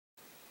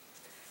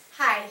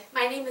Hi,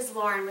 my name is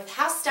Lauren with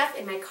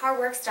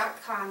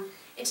Howstuffinmycarworks.com.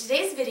 In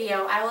today's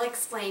video, I will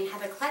explain how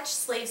the clutch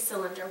slave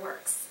cylinder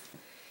works.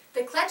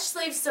 The clutch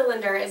slave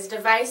cylinder is a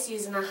device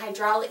used in a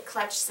hydraulic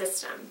clutch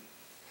system.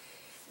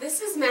 This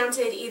is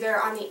mounted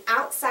either on the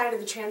outside of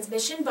the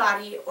transmission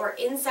body or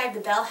inside the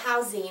bell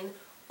housing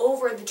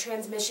over the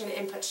transmission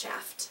input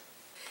shaft.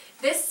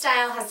 This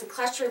style has the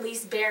clutch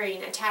release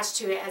bearing attached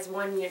to it as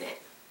one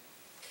unit.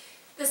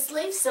 The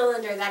slave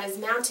cylinder that is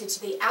mounted to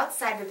the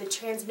outside of the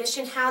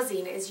transmission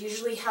housing is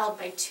usually held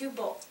by two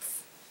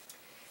bolts.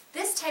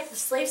 This type of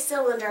slave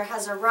cylinder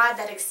has a rod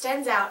that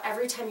extends out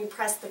every time you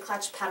press the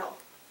clutch pedal.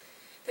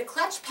 The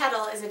clutch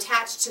pedal is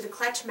attached to the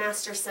clutch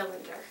master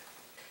cylinder.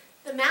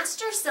 The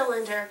master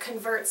cylinder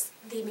converts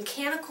the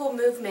mechanical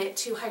movement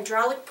to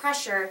hydraulic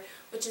pressure,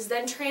 which is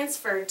then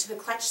transferred to the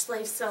clutch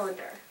slave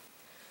cylinder.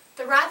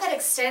 The rod that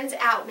extends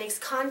out makes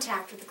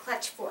contact with the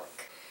clutch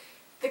fork.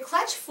 The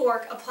clutch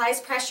fork applies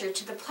pressure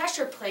to the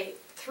pressure plate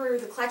through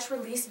the clutch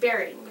release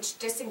bearing, which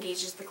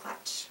disengages the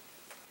clutch.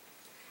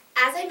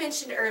 As I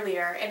mentioned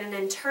earlier, in an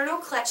internal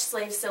clutch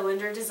slave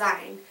cylinder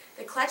design,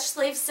 the clutch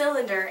slave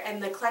cylinder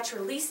and the clutch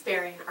release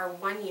bearing are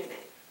one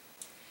unit.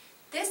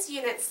 This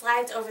unit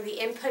slides over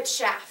the input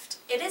shaft.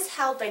 It is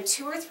held by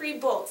 2 or 3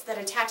 bolts that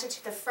attach it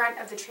to the front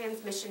of the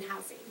transmission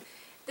housing.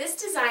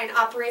 This design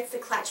operates the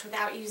clutch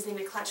without using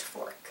a clutch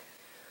fork.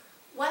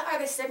 What are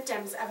the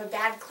symptoms of a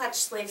bad clutch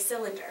slave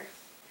cylinder?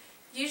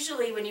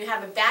 Usually when you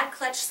have a bad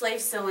clutch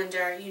slave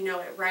cylinder, you know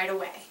it right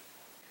away.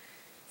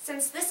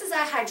 Since this is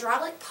a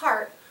hydraulic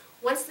part,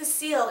 once the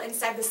seal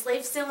inside the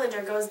slave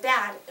cylinder goes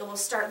bad, it will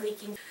start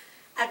leaking.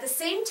 At the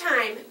same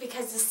time,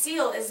 because the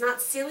seal is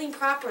not sealing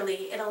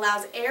properly, it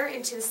allows air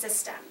into the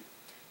system,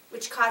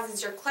 which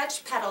causes your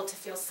clutch pedal to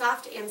feel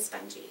soft and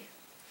spongy.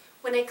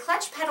 When a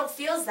clutch pedal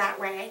feels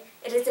that way,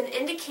 it is an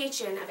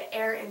indication of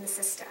air in the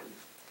system.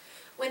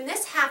 When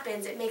this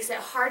happens, it makes it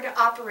hard to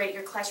operate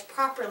your clutch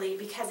properly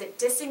because it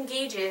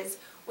disengages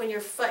when your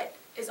foot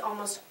is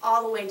almost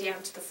all the way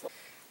down to the floor.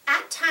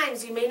 At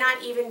times, you may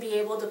not even be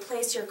able to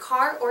place your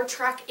car or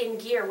truck in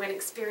gear when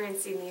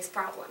experiencing these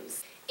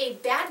problems. A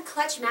bad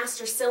clutch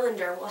master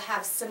cylinder will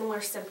have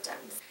similar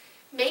symptoms.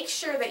 Make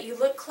sure that you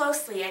look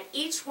closely at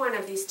each one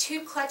of these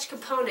 2 clutch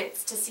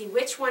components to see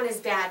which one is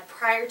bad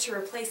prior to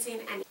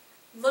replacing any.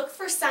 Look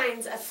for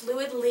signs of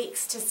fluid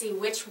leaks to see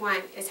which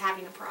one is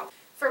having a problem.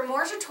 For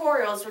more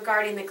tutorials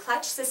regarding the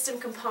clutch system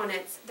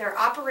components, their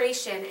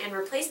operation, and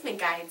replacement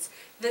guides,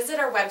 visit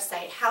our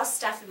website,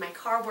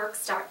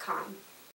 Howstuffinmycarworks.com.